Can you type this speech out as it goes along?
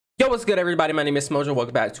Yo, what's good everybody? My name is Smojo.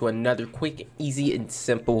 Welcome back to another quick, easy, and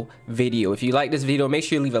simple video. If you like this video, make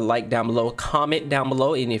sure you leave a like down below, comment down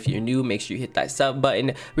below, and if you're new, make sure you hit that sub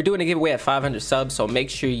button. We're doing a giveaway at 500 subs, so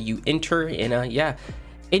make sure you enter and yeah,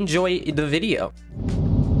 enjoy the video.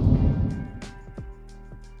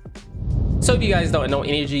 So if you guys don't know,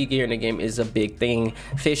 energy gear in the game is a big thing.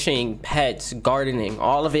 Fishing, pets, gardening,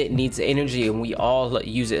 all of it needs energy, and we all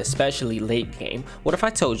use it, especially late game. What if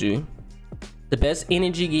I told you the best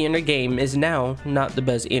energy gear in the game is now not the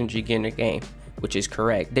best energy gear in the game? Which is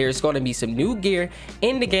correct. There's going to be some new gear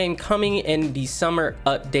in the game coming in the summer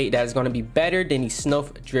update that is going to be better than the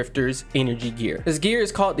Snowdrifters energy gear. This gear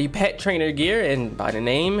is called the Pet Trainer gear, and by the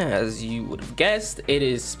name, as you would have guessed, it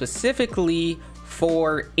is specifically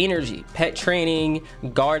for energy, pet training,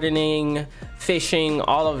 gardening, fishing,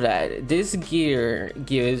 all of that. This gear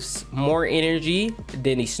gives more energy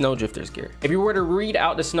than the Snowdrifters gear. If you were to read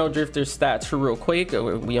out the Snowdrifters stats for real quick,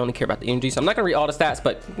 we only care about the energy, so I'm not gonna read all the stats,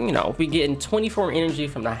 but you know, we getting 24 energy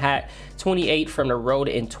from the hat, 28 from the road,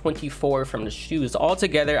 and 24 from the shoes.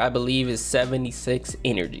 Altogether, I believe is 76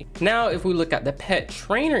 energy. Now, if we look at the Pet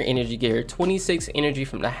Trainer energy gear, 26 energy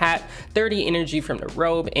from the hat, 30 energy from the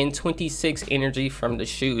robe, and 26 energy from the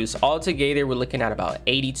shoes. Altogether, we're looking at about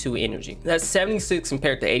 82 energy. That's 76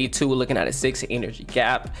 compared to 82. We're looking at a 6 energy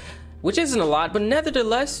gap, which isn't a lot, but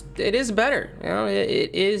nevertheless, it is better. You know,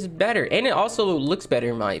 it is better, and it also looks better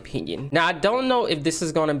in my opinion. Now, I don't know if this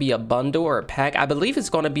is going to be a bundle or a pack. I believe it's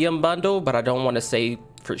going to be a bundle, but I don't want to say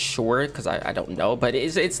for sure because I don't know, but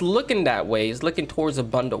it's looking that way. It's looking towards a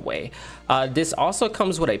bundle way. This also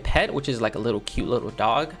comes with a pet, which is like a little cute little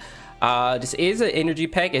dog. This is an energy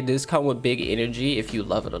pack. It does come with big energy if you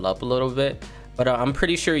level it up a little bit. But I'm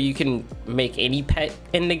pretty sure you can make any pet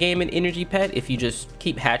in the game an energy pet if you just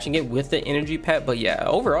keep hatching it with the energy pet. But yeah,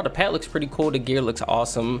 overall the pet looks pretty cool. The gear looks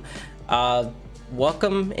awesome.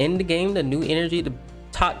 Welcome in the game, the new energy, the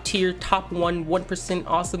top tier, top 1%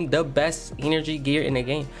 awesome, the best energy gear in the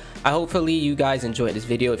game. Hopefully you guys enjoyed this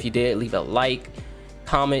video. If you did, leave a like,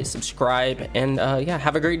 comment, subscribe, and yeah,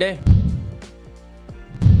 have a great day.